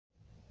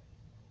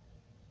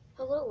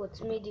Hello,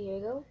 it's me,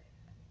 Diego.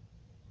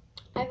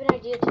 I have an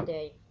idea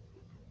today.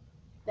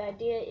 The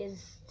idea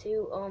is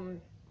to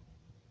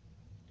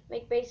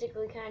make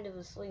basically kind of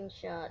a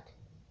slingshot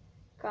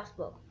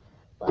crossbow.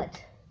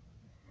 But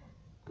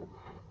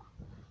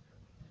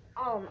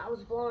I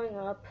was blowing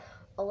up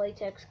a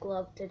latex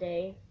glove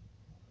today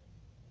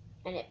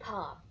and it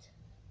popped.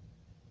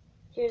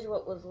 Here's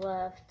what was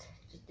left.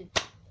 Just a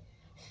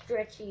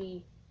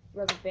stretchy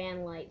rubber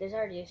band light. There's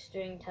already a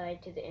string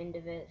tied to the end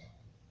of it.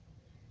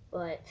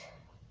 But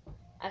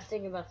I was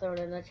thinking about throwing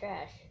it in the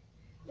trash.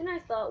 Then I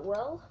thought,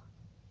 well,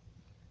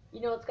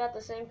 it's got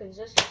the same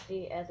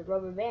consistency as a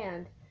rubber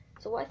band,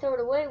 so why throw it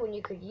away when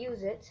you could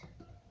use it?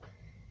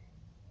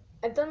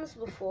 I've done this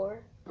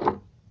before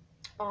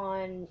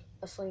on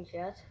a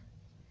slingshot,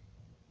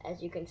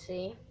 as you can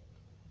see.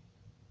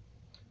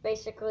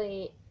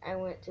 Basically, I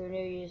went to a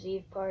New Year's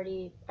Eve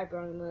party. I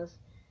brought this.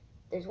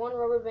 There's one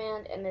rubber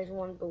band and there's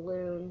one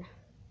balloon.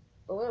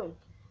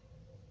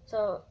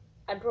 So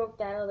I broke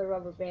that other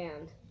rubber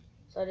band.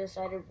 So I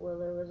decided, well,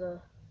 there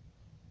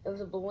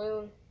was a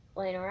balloon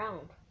laying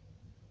around.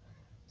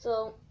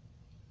 So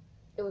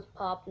it was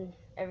popped and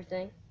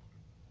everything.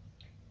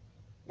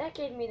 That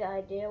gave me the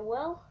idea,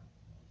 well,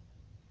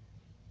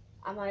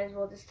 I might as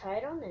well just tie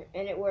it on there.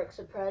 And it works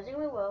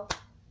surprisingly well.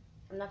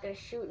 I'm not going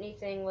to shoot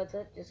anything with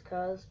it just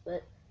cause,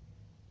 but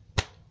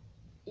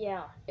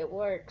yeah, it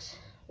works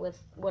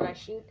with what I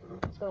shoot.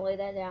 Just going to lay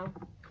that down.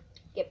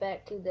 Get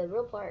back to the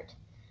real part.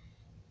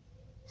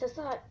 So I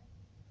thought,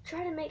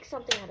 try to make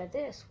something out of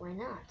this. Why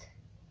not?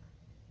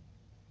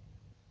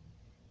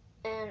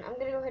 And I'm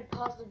going to go ahead and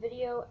pause the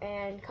video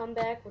and come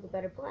back with a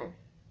better plan.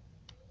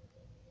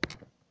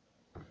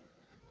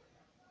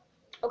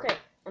 Okay,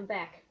 I'm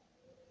back.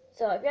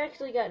 So I've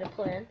actually got a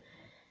plan.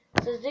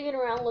 So I was digging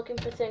around looking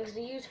for things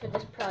to use for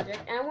this project,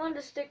 and I wanted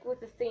to stick with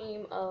the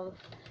theme of,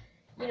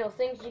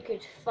 things you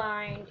could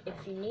find if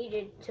you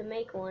needed to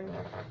make one.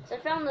 So I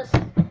found this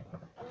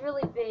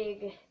really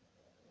big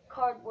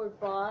cardboard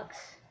box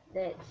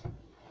that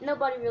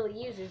nobody really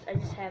uses. I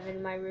just have it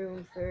in my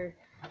room for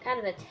kind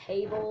of a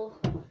table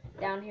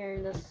down here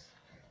in this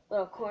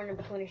little corner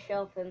between a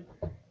shelf and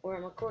where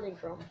I'm recording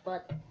from.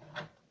 But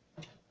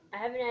I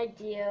have an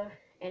idea,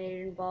 and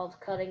it involves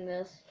cutting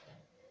this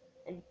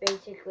and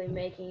basically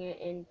making it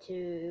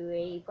into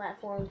a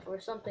platform for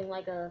something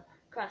like a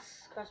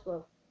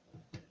crossbow.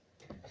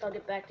 So I'll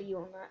get back to you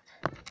on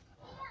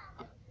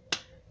that.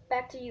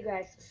 Back to you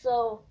guys.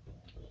 So,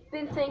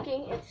 been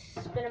thinking,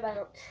 it's been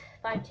about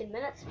 5-10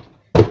 minutes.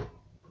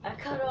 I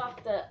cut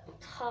off the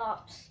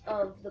tops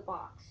of the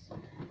box.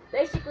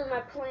 Basically my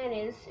plan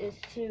is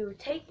to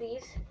take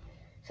these,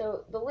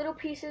 so the little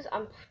pieces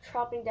I'm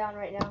chopping down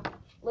right now,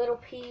 little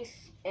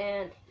piece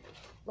and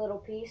little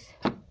piece.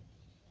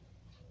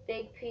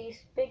 Big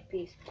piece, big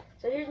piece.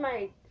 So here's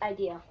my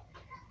idea.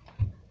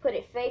 Put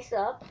it face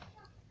up,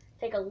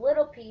 take a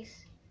little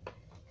piece,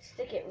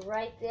 stick it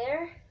right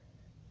there,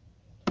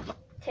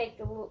 take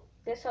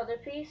this other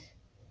piece,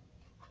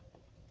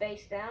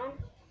 face down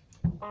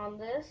on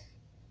this,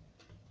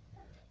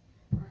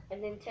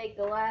 and then take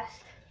the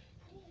last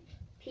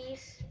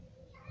piece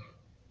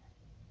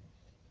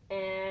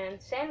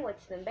and sandwich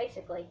them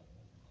basically.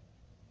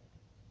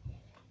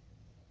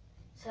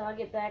 So I'll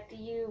get back to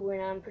you when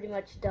I'm pretty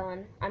much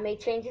done. I may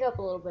change it up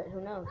a little bit,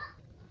 who knows.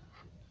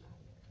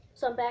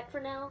 So I'm back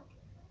for now.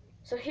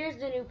 So here's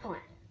the new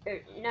plan.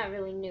 Not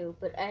really new,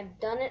 but I've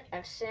done it.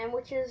 I've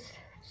sandwiches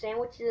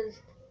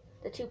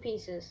the two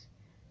pieces.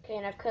 Okay,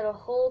 and I've cut a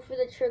hole for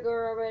the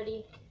trigger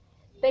already.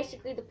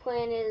 Basically the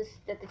plan is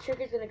that the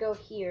trigger's gonna go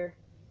here.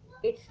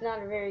 It's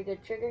not a very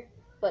good trigger,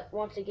 but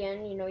once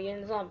again, you're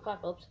in the zombie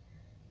apocalypse.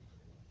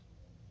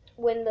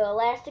 When the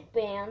elastic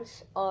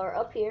bands are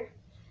up here,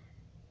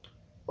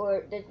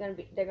 or they're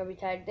gonna be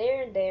tied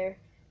there and there,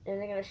 then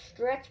they're gonna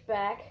stretch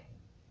back,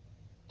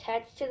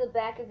 attach to the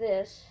back of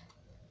this,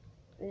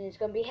 and it's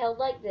gonna be held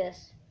like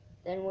this.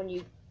 Then when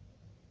you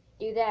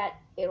do that,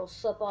 it'll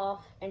slip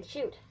off and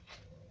shoot,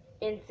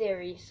 in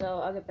theory. So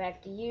I'll get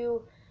back to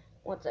you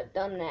once I've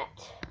done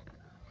that.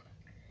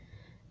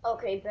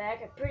 Okay,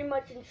 back. I pretty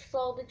much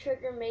installed the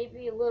trigger,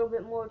 maybe a little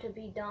bit more to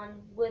be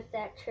done with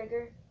that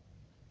trigger.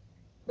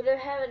 But I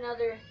have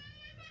another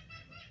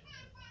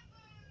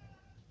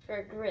for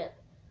a grip.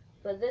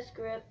 But this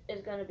grip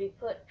is going to be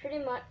put pretty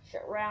much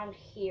around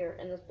here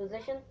in this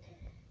position.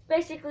 It's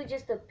basically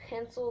just a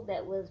pencil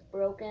that was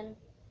broken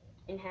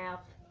in half.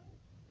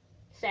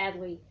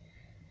 Sadly.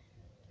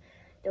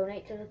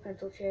 Donate to the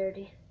pencil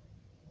charity.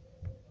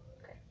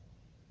 Okay.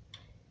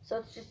 So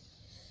let's just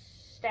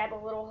stab a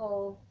little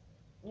hole.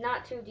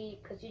 Not too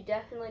deep, because you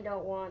definitely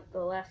don't want the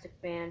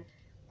elastic band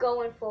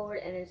going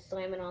forward and then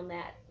slamming on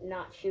that,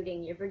 not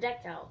shooting your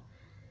projectile.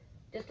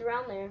 Just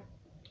around there.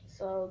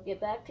 So get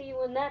back to you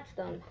when that's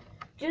done.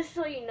 Just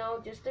so you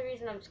know, just the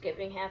reason I'm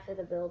skipping half of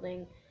the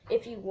building.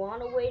 If you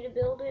want a way to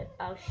build it,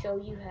 I'll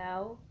show you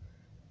how.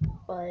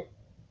 But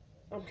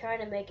I'm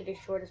trying to make it as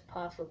short as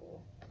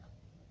possible.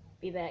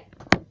 Be back.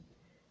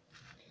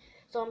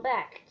 So I'm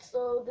back.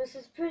 So this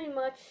is pretty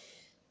much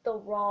the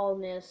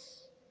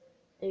rawness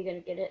you're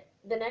gonna get it.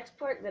 The next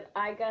part that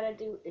I gotta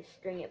do is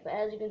string it. But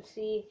as you can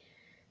see,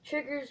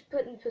 trigger's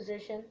put in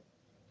position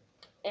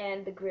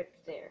and the grip's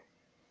there.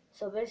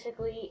 So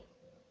basically,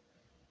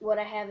 what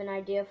I have an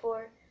idea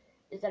for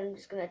is that I'm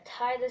just gonna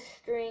tie the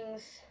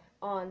strings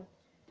on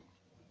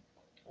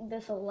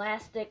this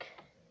elastic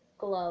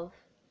glove.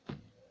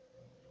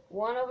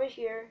 One over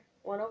here,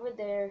 one over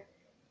there,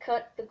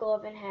 cut the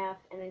glove in half,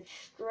 and then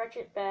stretch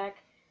it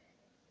back,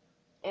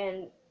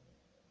 and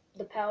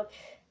the pouch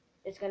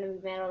is going to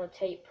be made out of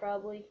tape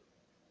probably.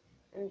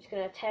 I'm just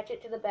going to attach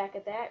it to the back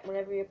of that.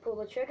 Whenever you pull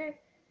the trigger,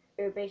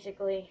 you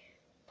basically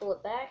pull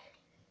it back.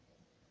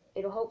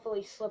 It'll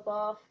hopefully slip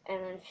off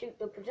and then shoot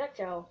the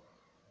projectile.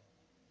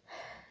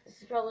 This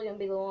is probably going to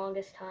be the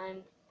longest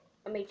time.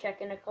 I may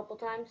check in a couple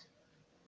times.